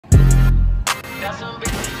Got a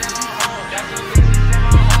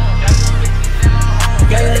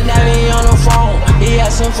daddy on the phone, he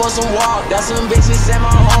asking for some walk. Got some bitches at my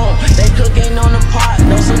home, they cooking on the pot.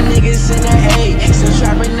 Know some niggas in the hay, still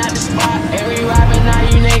trapping at the spot. Every rapping out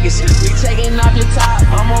you niggas, we taking off your top.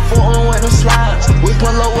 I'm on footin' with them slimes, we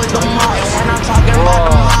pull up with the mops. And I'm talking about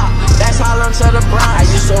the mop, that's Harlem to the Bronx. I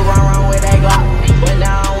used to run around with that Glock, but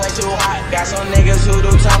now I'm way too hot. Got some niggas who do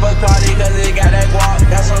time for party cause they got that guap.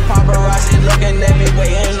 Got some paparazzi looking at me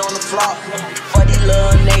waiting on the floor. For these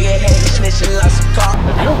little nigga hating, snitching like some cop.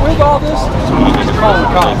 If you're with all this, just call the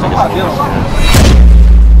cops. I'm not dealing with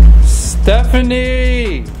it.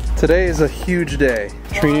 Stephanie! Today is a huge day.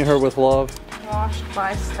 Treating her with love. Washed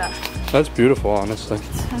by Steph. That's beautiful, honestly.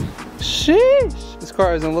 Sheesh! This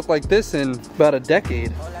car hasn't looked like this in about a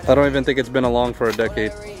decade. I don't even think it's been along for a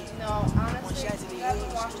decade. No, honestly, we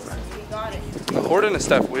haven't washed it since we got it. According to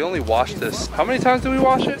Steph, we only washed this. How many times did we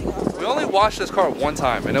wash it? We only washed this car one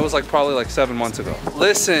time, and it was like probably like 7 months ago.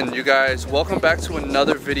 Listen, you guys, welcome back to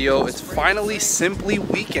another video. It's finally Simply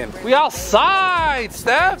Weekend. We outside,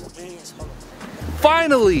 Steph!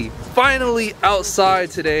 Finally outside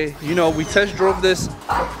today. You know, we test drove this.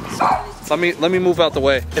 Let me move out the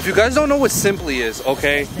way. If you guys don't know what Simply is,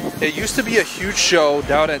 okay, it used to be a huge show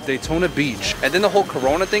down at Daytona Beach, and then the whole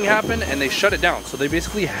Corona thing happened and they shut it down. So they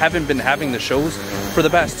basically haven't been having the shows for the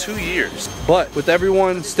past 2 years. But with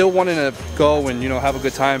everyone still wanting to go and, you know, have a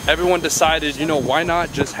good time, everyone decided, you know, why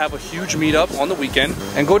not just have a huge meetup on the weekend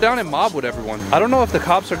and go down and mob with everyone. I don't know if the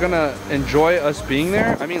cops are gonna enjoy us being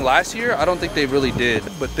there. I mean, last year I don't think they really did,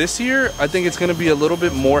 but this year I think it's gonna be a little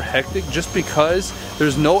bit more hectic just because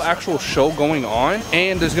there's no actual show going on,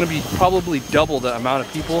 and there's gonna be probably double the amount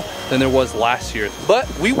of people than there was last year. But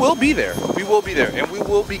we will be there. We will be there, and we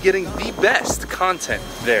will be getting the best content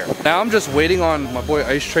there. Now I'm just waiting on my boy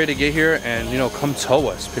Ice Tray to get here and, you know, come tow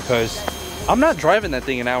us, because I'm not driving that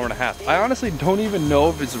thing an hour and a half. I honestly don't even know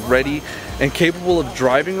if it's ready and capable of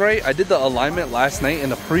driving right. I did the alignment last night in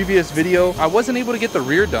the previous video. I wasn't able to get the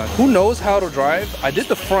rear done. Who knows how to drive? I did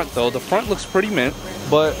the front though. The front looks pretty mint,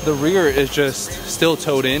 but the rear is just still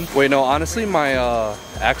towed in. Wait, no, honestly, my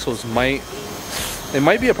axles might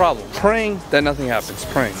be a problem. Praying that nothing happens,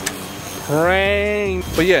 praying.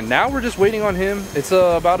 But yeah, now we're just waiting on him. It's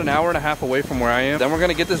about an hour and a half away from where I am. Then we're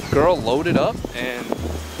gonna get this girl loaded up and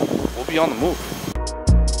we'll be on the move.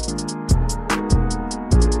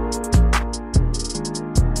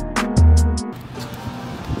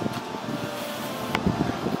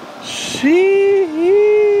 Sheesh.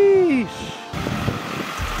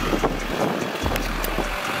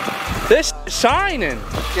 This shining.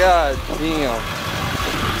 God damn.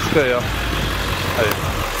 Let's go, yo. Hey.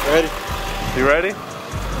 Ready? You ready?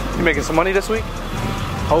 You making some money this week?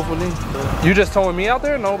 Hopefully. You just towing me out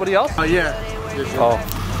there? Nobody else? Oh, yeah. Oh.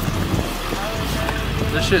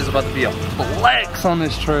 This shit is about to be a flex on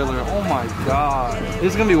this trailer. Oh my god.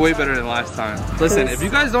 This is gonna be way better than last time. Listen, if you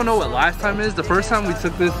guys don't know what last time is, the first time we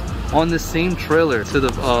took this on the same trailer to the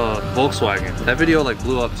Volkswagen. That video like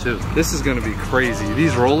blew up too. This is gonna be crazy.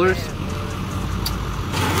 These rollers.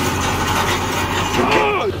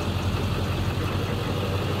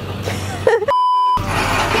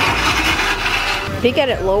 Did you get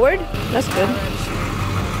it lowered? That's good.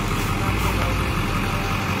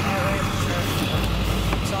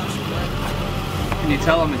 Can you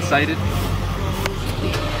tell I'm excited?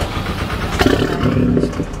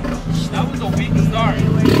 That was a weak start.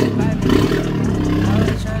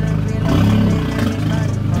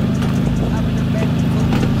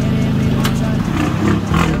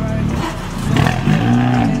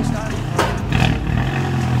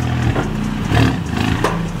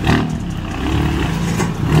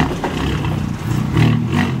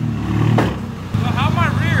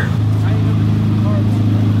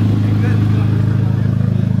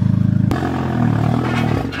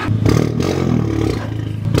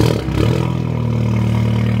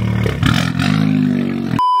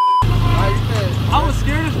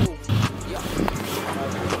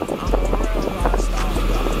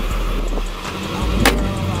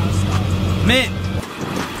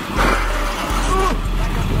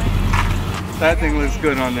 That thing looks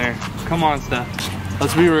good on there. Come on, Steph.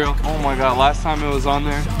 Let's be real. Oh my god, last time it was on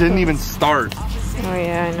there, didn't even start. Oh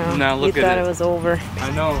yeah, I know. Now look at it. You thought it was over.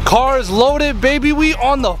 I know. Car is loaded, baby. We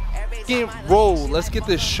on the f***ing road. Let's get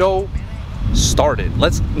this show started.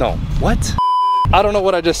 What? I don't know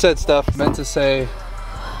what I just said, Steph. Meant to say,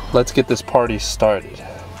 let's get this party started.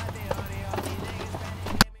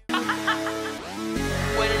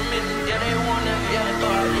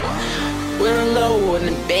 We're low in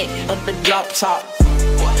the back of the drop top,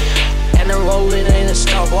 and the rolling ain't a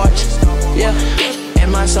stopwatch. Yeah,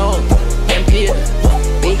 and my soul, and Peter,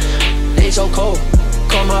 bitch so cold.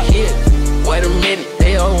 Come out here. Wait a minute,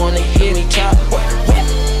 they all wanna hear me talk.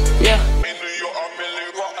 Yeah.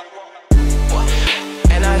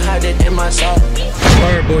 And I hide it in my soul.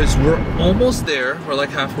 Alright boys, we're almost there. We're like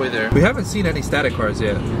halfway there. We haven't seen any static cars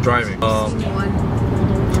yet driving.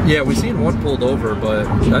 Yeah, we've seen one pulled over, but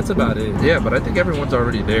that's about it. Yeah, but I think everyone's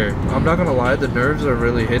already there. I'm not gonna lie, the nerves are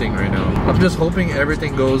really hitting right now. I'm just hoping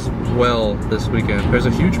everything goes well this weekend. There's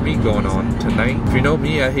a huge meet going on tonight. If you know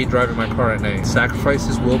me, I hate driving my car at night.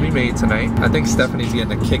 Sacrifices will be made tonight. I think Stephanie's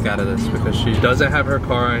getting a kick out of this because she doesn't have her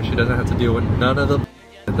car and she doesn't have to deal with none of the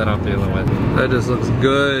that I'm dealing with. That just looks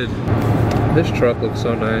good. This truck looks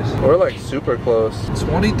so nice. We're like super close.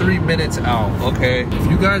 23 minutes out, okay?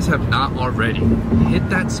 If you guys have not already, hit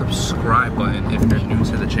that subscribe button if you're new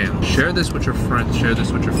to the channel. Share this with your friends, share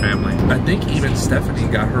this with your family. I think even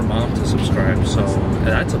Stephanie got her mom to subscribe, so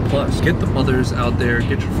that's a plus. Get the mothers out there,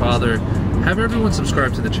 get your father, have everyone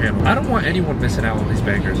subscribe to the channel. I don't want anyone missing out on these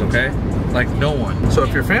bangers, okay? Like no one. So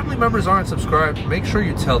if your family members aren't subscribed, make sure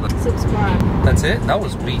you tell them. Subscribe. That's it? That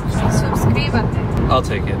was me. Subscribe. I'll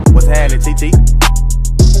take it. What's happening, TT?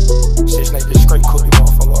 Shit's like this straight cookie,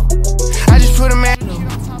 motherfucker. I just put a man.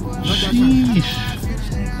 Sheesh.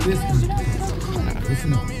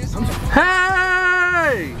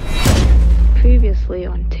 Hey! Previously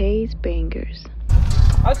on Tay's Bangers.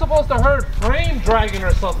 I'm supposed to heard frame dragging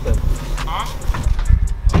or something. Huh?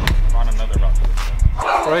 On another route.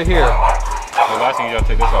 Right here. The last thing you gotta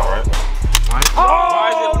take this out, right? Oh, Why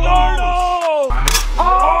is it loose? no!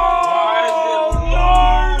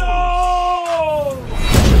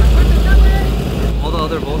 All the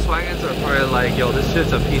other Volkswagens are probably like, yo, this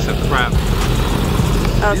shit's a piece of crap.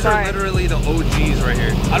 Oh, These sorry. are literally the OGs right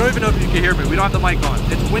here. I don't even know if you can hear me. We don't have the mic on.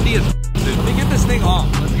 It's windy as dude. Let me get this thing off.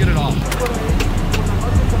 Let's get it off.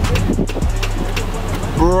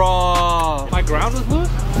 Bruh. My ground was loose?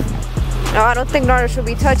 No, I don't think Nardo should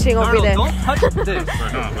be touching over there. Don't touch this.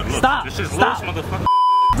 No, but look, Stop. this is Stop. loose, motherfucker.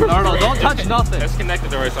 No, don't touch nothing. That's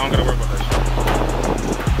connected already, so I'm gonna work with that shit.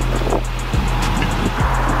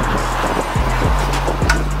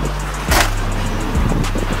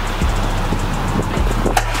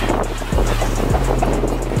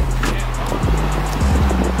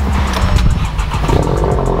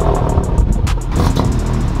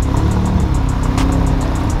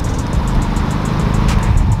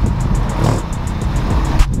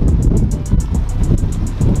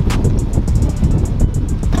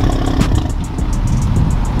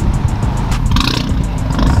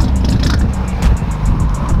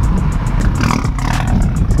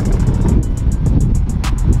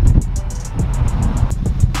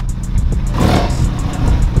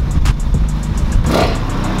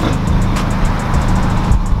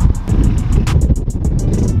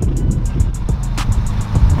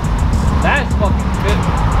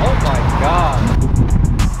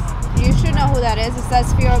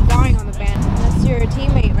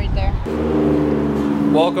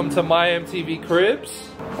 Welcome to my MTV Cribs.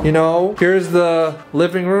 You know, here's the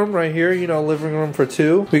living room right here, you know, living room for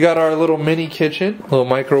two. We got our little mini kitchen, little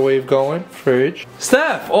microwave going, fridge.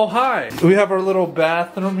 Steph, oh hi. We have our little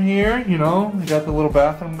bathroom here, you know, we got the little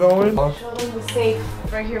bathroom going. Show them the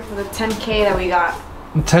safe right here for the 10K that we got.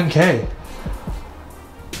 10K?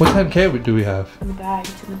 What 10K do we have? In the bag,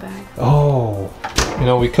 it's in the bag. Oh, you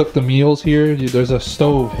know, we cook the meals here. There's a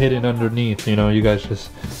stove hidden underneath, you know, you guys just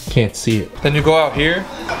can't see it. Then you go out here,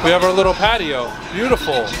 we have our little patio.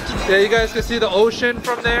 Beautiful. Yeah, you guys can see the ocean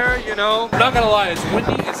from there, you know. I'm not gonna lie, it's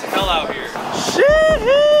windy as hell out here.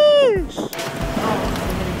 Sheesh!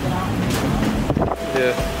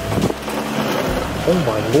 Yeah. Oh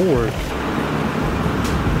my lord.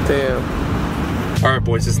 Damn. All right,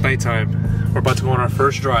 boys, it's nighttime. We're about to go on our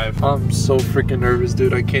first drive. I'm so freaking nervous,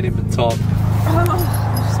 dude. I can't even talk. Oh,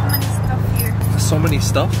 there's so many stuff here. So many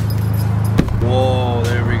stuff? Whoa,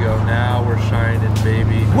 there we go. Now we're shining,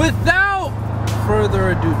 baby. Without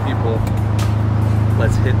further ado, people,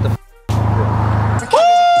 let's hit the road.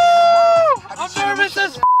 Woo! I'm nervous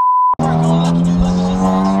as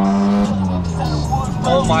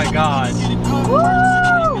Oh my god. Woo!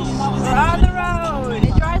 We're on the road.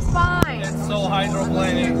 It drives fine. It's so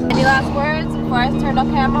hydroplaning. Any last words before I turn the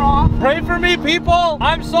camera off? Pray for me, people.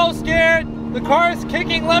 I'm so scared. The car is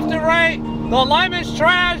kicking left and right. The alignment's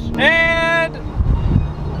trash. And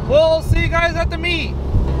we'll see you guys at the meet.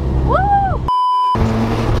 Woo!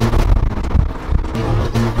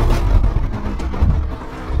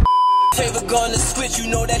 Favorite gun to switch,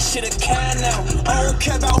 you know that shit a can now. I don't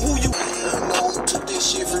care about who you. Took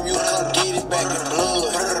this shit from you, come get it back in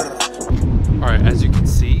blood. All right, as you can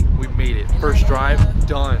see, we made it. First drive,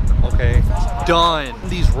 done, okay? Done.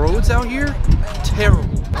 These roads out here,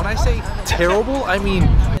 terrible. When I say terrible, I mean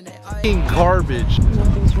f***ing garbage.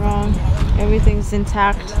 Nothing's wrong. Everything's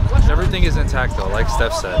intact. Everything is intact though, like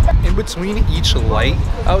Steph said. In between each light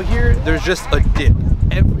out here, there's just a dip.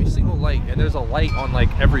 Every single light, and there's a light on like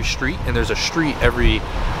every street, and there's a street every,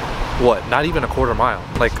 what, not even a quarter mile,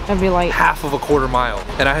 like Every light. half of a quarter mile.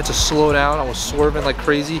 And I had to slow down. I was swerving like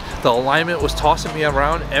crazy. The alignment was tossing me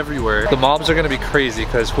around everywhere. The mobs are gonna be crazy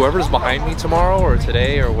because whoever's behind me tomorrow or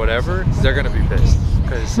today or whatever, they're gonna be pissed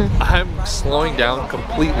because I'm slowing down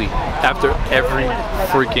completely after every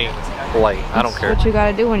freaking light. I don't care. What you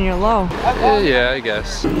gotta do when you're low. Yeah, I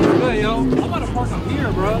guess. Hey, yo, I'm about to park up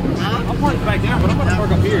here, bro. I'm parking back down, but I'm about to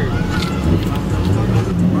park up here.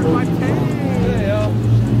 Yeah, yo.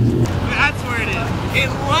 That's where it is. It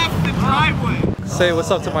left the driveway. Say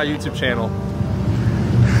what's up to my YouTube channel.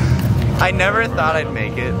 I never thought I'd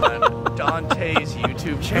make it on Dante's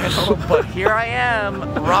YouTube channel, but here I am.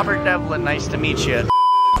 Robert Devlin, nice to meet you.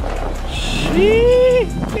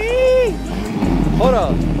 Hold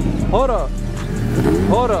up. Hold up.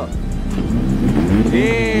 Hold up.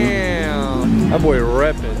 Damn. That boy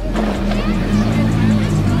reppin'.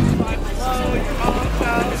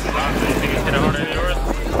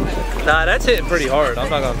 Nah, that's hitting pretty hard. I'm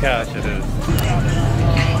not gonna catch it.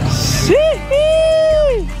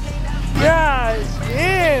 Gosh,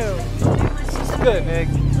 damn. Good, Nick.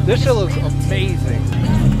 This shit looks amazing.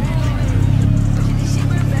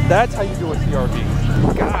 That's how you do a CRV.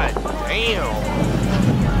 God damn.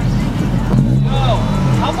 Yo,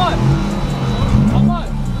 how much? How much?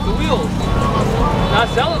 The wheels. Not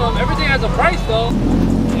selling them. Everything has a price though.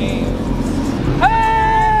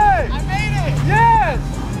 Hey! I made it! Yes!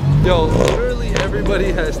 Yo, literally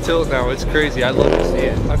everybody has tilt now. It's crazy. I love to see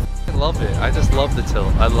it. I f***ing love it. I just love the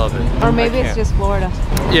tilt. I love it. Or maybe it's just Florida.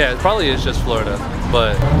 Yeah, it probably is just Florida.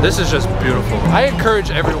 But this is just beautiful. I encourage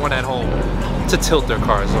everyone at home to tilt their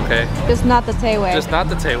cars, okay? Just not the Tay way. Just not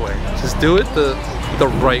the Tay way. Just do it the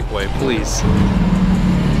right way, please.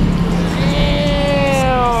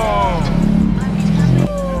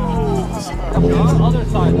 The other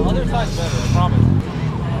side. The other side's better. I promise.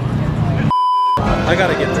 I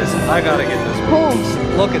gotta get this. I gotta get this. Cool.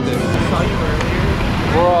 Look at this.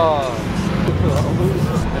 Bruh.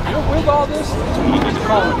 If you're with all this, you need to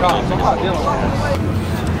call the cops. I'm not dealing with that.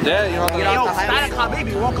 Yeah, you know what Yo, Static Club,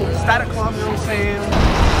 baby, welcome to Static Club, you know what I'm saying?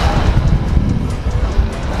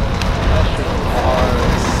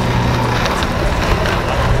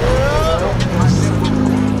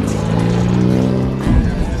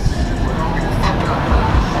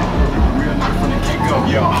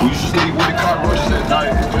 Yo, we used to sleep with the cockroaches at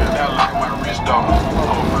night. Now look at my wrist dog.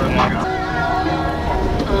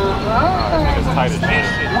 It's tight as shit.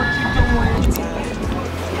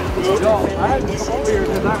 Yo, I had to come over here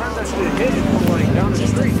because I heard that shit hitting from like down the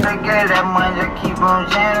street. I get that money, keep on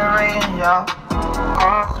generating, y'all.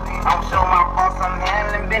 I'm showing my boss, I'm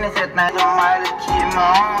handling business at night. I might keep my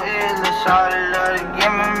own ears, let's shout it, love to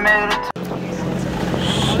give me middle.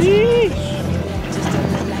 Sheesh.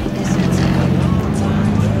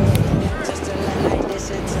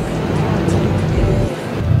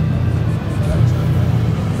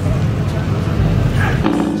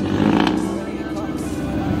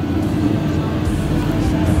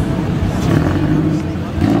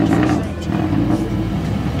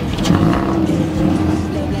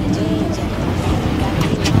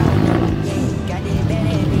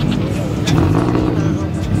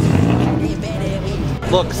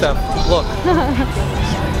 Look, Steph, look.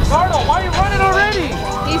 Nardo, why are you running already?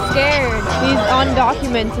 He's scared. He's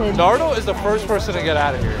undocumented. Nardo is the first person to get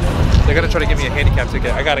out of here. They're gonna try to give me a handicap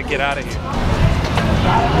ticket. I gotta get out of here.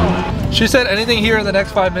 She said anything here in the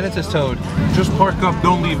next 5 minutes is towed. Just park up,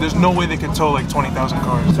 don't leave. There's no way they can tow like 20,000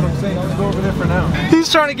 cars. That's what I'm saying. Let's go over there for now.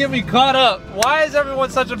 He's trying to get me caught up. Why is everyone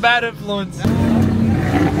such a bad influence?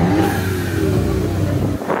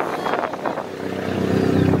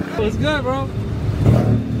 What's good, bro?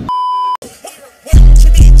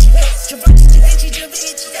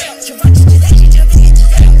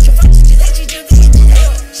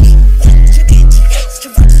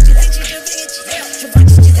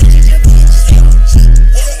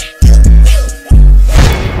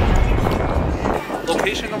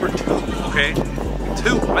 Location number 2, okay? 2.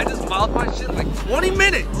 I just filed my shit in like 20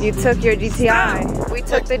 minutes. You took your GTI. We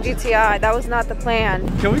took the GTI. That was not the plan.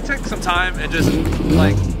 Can we take some time and just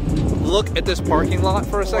like look at this parking lot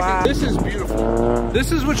for a second? Wow. This is beautiful.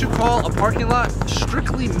 This is what you call a parking lot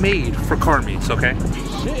strictly made for car meets, okay?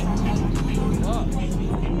 Shit.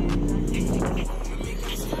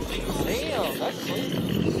 Damn, that's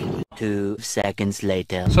crazy. 2 seconds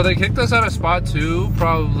later. So they kicked us out of spot 2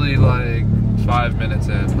 probably like 5 minutes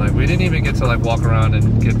in. Like, we didn't even get to like walk around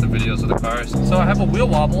and get the videos of the cars. So I have a wheel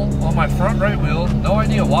wobble on my front right wheel. No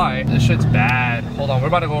idea why. This shit's bad. Hold on, we're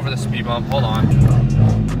about to go over the speed bump. Hold on.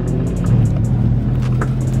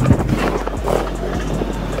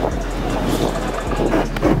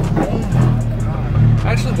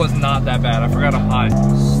 Actually was not that bad. I forgot I'm high.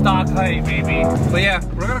 Stock height, baby. But yeah,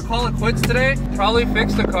 we're gonna call it quits today. Probably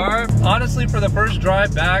fix the car. Honestly, for the first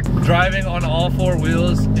drive back, driving on all 4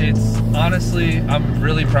 wheels, it's honestly, I'm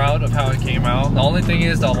really proud of how it came out. The only thing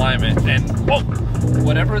is the alignment and whoa,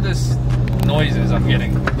 whatever this noise is I'm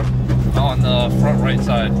getting on the front right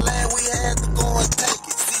side.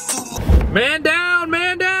 Man down,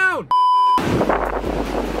 man down!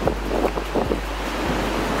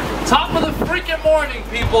 Top of the freaking morning,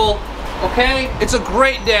 people, okay? It's a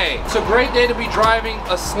great day. It's a great day to be driving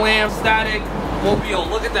a slam static mobile.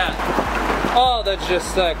 Look at that. Oh, that's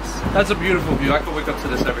just sex. That's a beautiful view. I could wake up to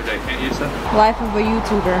this every day, can't you, Seth? Life of a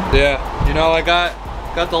YouTuber. Yeah, you know, I got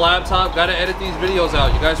the laptop, gotta edit these videos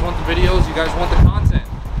out. You guys want the videos, you guys want the content.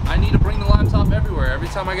 I need to bring the laptop everywhere. Every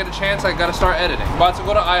time I get a chance, I gotta start editing. I'm about to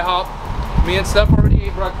go to IHOP. Me and Steph already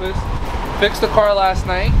ate breakfast. Fixed the car last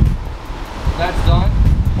night. That's done.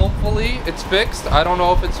 Hopefully it's fixed. I don't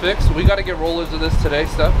know if it's fixed. We got to get rollers of this today,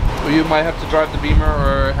 Steph. You might have to drive the Beamer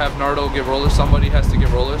or have Nardo get rollers. Somebody has to get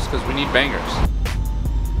rollers because we need bangers.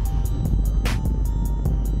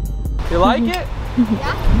 You like it?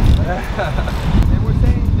 Yeah. They were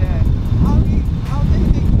saying that how they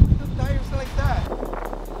put the tires like that?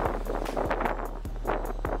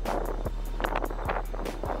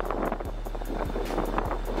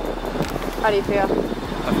 How do you feel?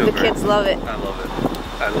 I feel The great. kids love it. I love it.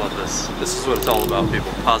 I love this. This is what it's all about,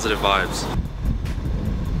 people. Positive vibes. A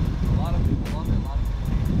lot of people love it. A lot of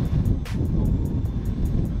people.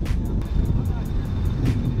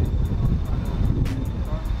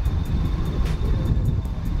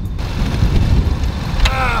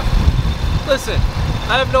 Listen,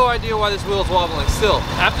 I have no idea why this wheel is wobbling still.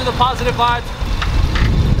 After the positive vibes,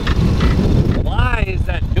 why is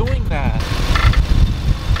that doing that?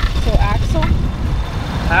 So axle?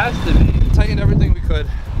 Has to be. Tighten everything we could.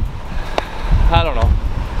 I don't know.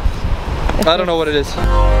 I don't know what it is.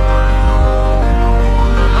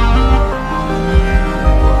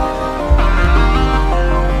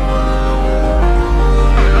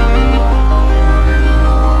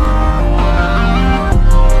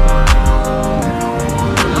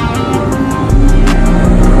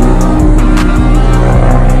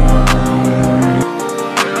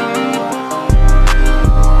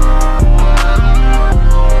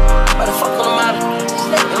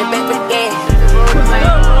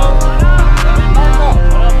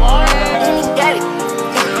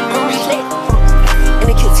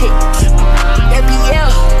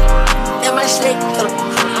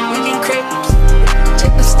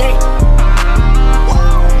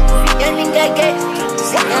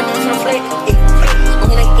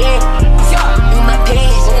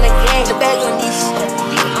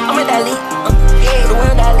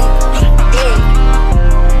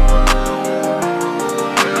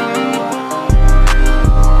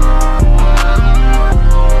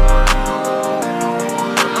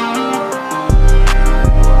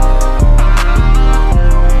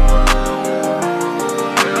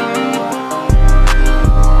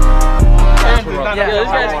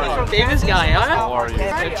 Famous guy, huh? How are you?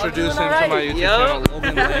 Introduce him to my YouTube channel,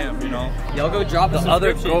 Logan Lamb, you know? Y'all go drop the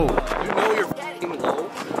other goat. You know you're f***ing low.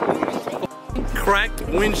 Cracked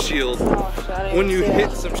windshield when you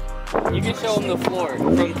hit some You can show him the floor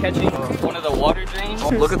from catching one of the water drains.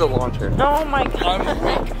 Look at the launcher. Oh my god.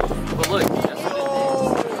 But look, that's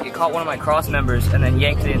what it is. He caught one of my cross members and then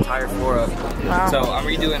yanked the entire floor up. Wow. So I'm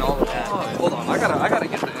redoing all of that. Oh, hold on, I gotta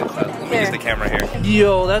get the inside. Let me use the camera here.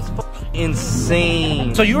 Yo, that's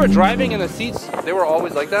insane. So you were driving and the seats, they were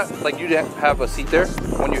always like that? Like you didn't have a seat there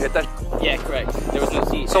when you hit that? Yeah, correct. There was no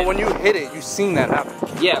seat. So when you hit it, you seen that happen?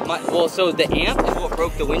 Yeah, well, so the amp is what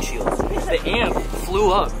broke the windshield. The amp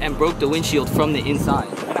flew up and broke the windshield from the inside.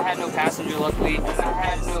 And I had no passenger, luckily.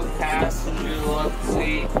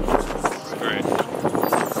 Great.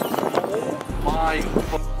 Oh my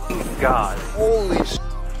fucking god. Holy sh**.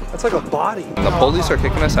 That's like a body. The police are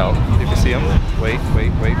kicking us out. You can see them. Wait.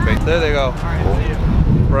 There they go.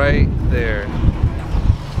 Right there.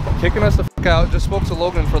 Kicking us the fuck out. Just spoke to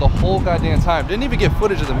Logan for the whole goddamn time. Didn't even get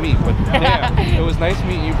footage of the meet, but damn, it was nice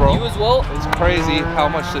meeting you, bro. You as well. It's crazy how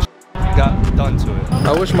much this got done to it.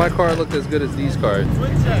 I wish my car looked as good as these cars.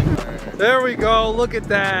 There we go. Look at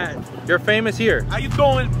that. You're famous here. How you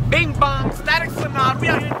doing? Bing bong, static phenomenon. We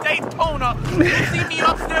out here in Daytona. You see me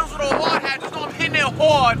upstairs with a hard hat. Just know I'm hitting it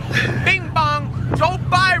hard. Bing bong, Joe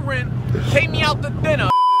Byron. Pay me out the dinner.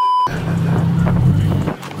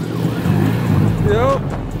 Yo.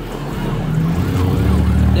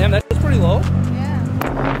 Damn, that's pretty low. Yeah.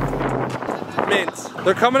 Mints.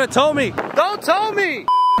 They're coming to tow me. Don't tow me.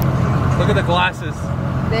 Look at the glasses.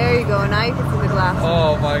 There you go. Now you can see the glass.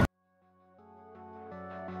 Oh my God.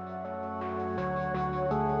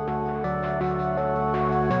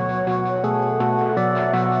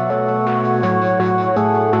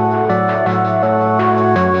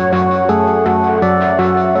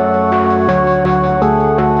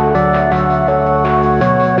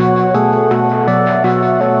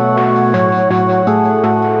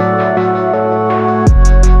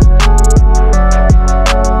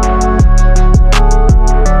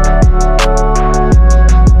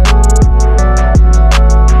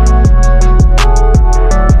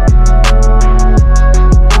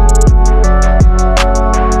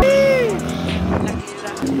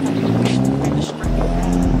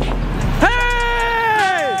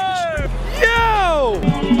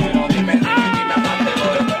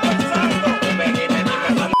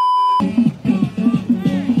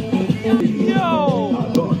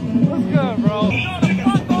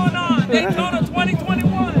 Daytona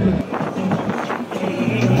 2021.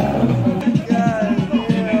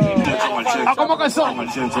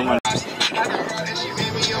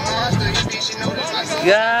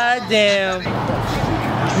 God damn.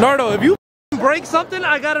 Nardo, if you break something,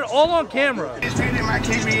 I got it all on camera.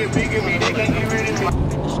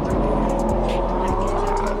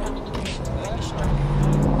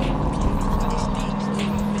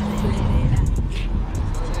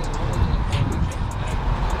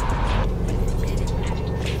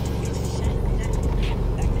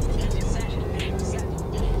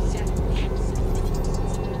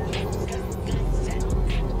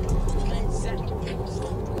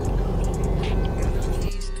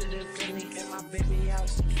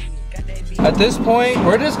 At this point,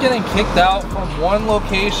 we're just getting kicked out from one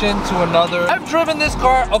location to another. I've driven this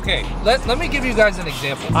car, okay, let me give you guys an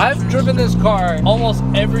example. I've driven this car almost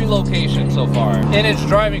every location so far, and it's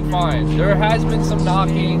driving fine. There has been some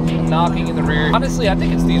knocking in the rear. Honestly, I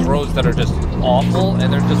think it's these roads that are just awful,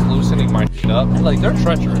 and they're just loosening my shit up. Like, they're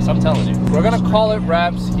treacherous, I'm telling you. We're gonna call it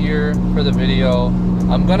wraps here for the video.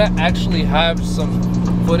 I'm gonna actually have some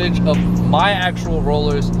footage of my actual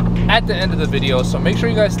rollers at the end of the video, so make sure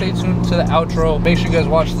you guys stay tuned to the outro. Make sure you guys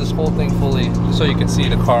watch this whole thing fully so you can see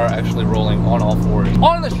the car actually rolling on all fours.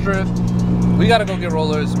 On the strip, we gotta go get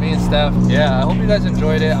rollers, me and Steph. Yeah, I hope you guys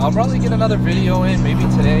enjoyed it. I'll probably get another video in maybe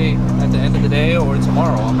today at the end of the day or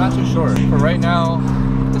tomorrow. I'm not too sure. For right now,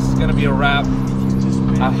 this is gonna be a wrap.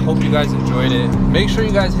 I hope you guys enjoyed it. Make sure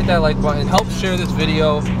you guys hit that like button, help share this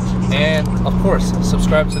video, and of course,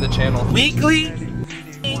 subscribe to the channel. Weekly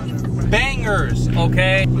bangers,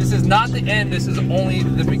 okay? This is not the end, this is only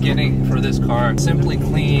the beginning for this car. Simply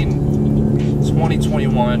Clean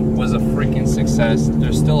 2021 was a freaking success.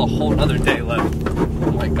 There's still a whole other day left.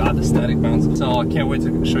 Oh my God, the static bounce. So I can't wait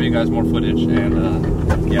to show you guys more footage, and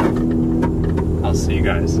yeah, I'll see you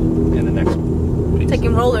guys in the next one. Peace.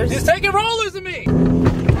 Taking rollers. He's taking rollers of me!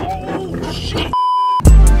 Oh shit!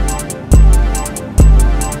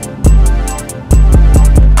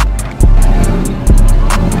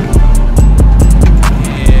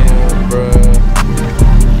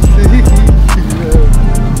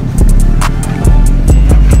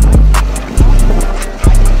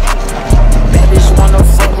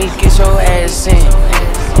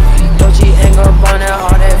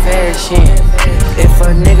 If a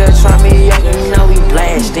nigga try me up, you know we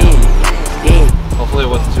blast in. Yeah. Hopefully it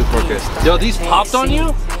wasn't too crooked. Yo, these popped on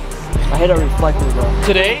you? I hit a reflector, bro.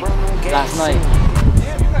 Today? Last night.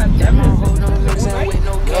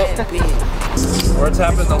 We're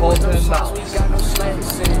tapping the whole thing now.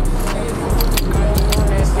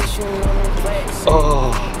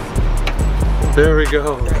 Oh, there we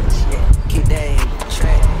go. Yes.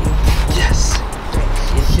 Yes.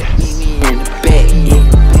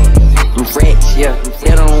 Rats, yeah,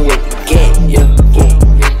 they don't wait to get, yeah,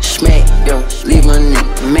 smack, yeah, leave a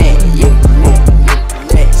nigga mad, yeah,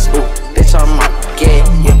 rats, ooh, that's all my get,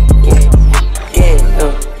 yeah,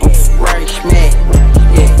 right smack,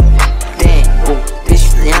 yeah, damn, ooh,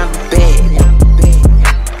 this Rihanna bad,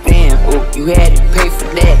 damn, ooh, you had to pay for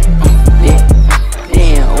that, yeah,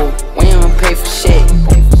 damn, ooh, we don't pay for shit,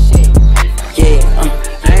 yeah,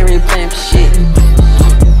 I ain't really playing for shit,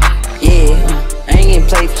 yeah, I ain't getting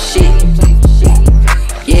played for shit.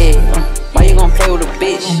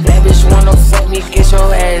 That bitch wanna fuck me, get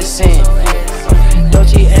your ass in.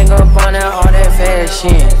 Don't you hang up on that, all that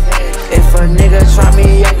fashion. If a nigga try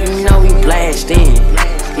me up, you know we blast in.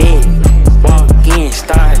 Yeah, walk in,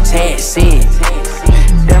 start taxing.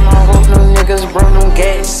 Damn, I hope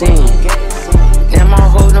gas in. Damn, I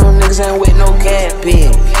hope them niggas ain't with no cap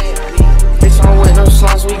in. Bitch, I'm with them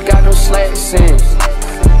slums, we got them slacks in.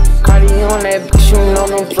 Cardi on that bitch, you know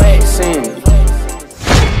them flats in.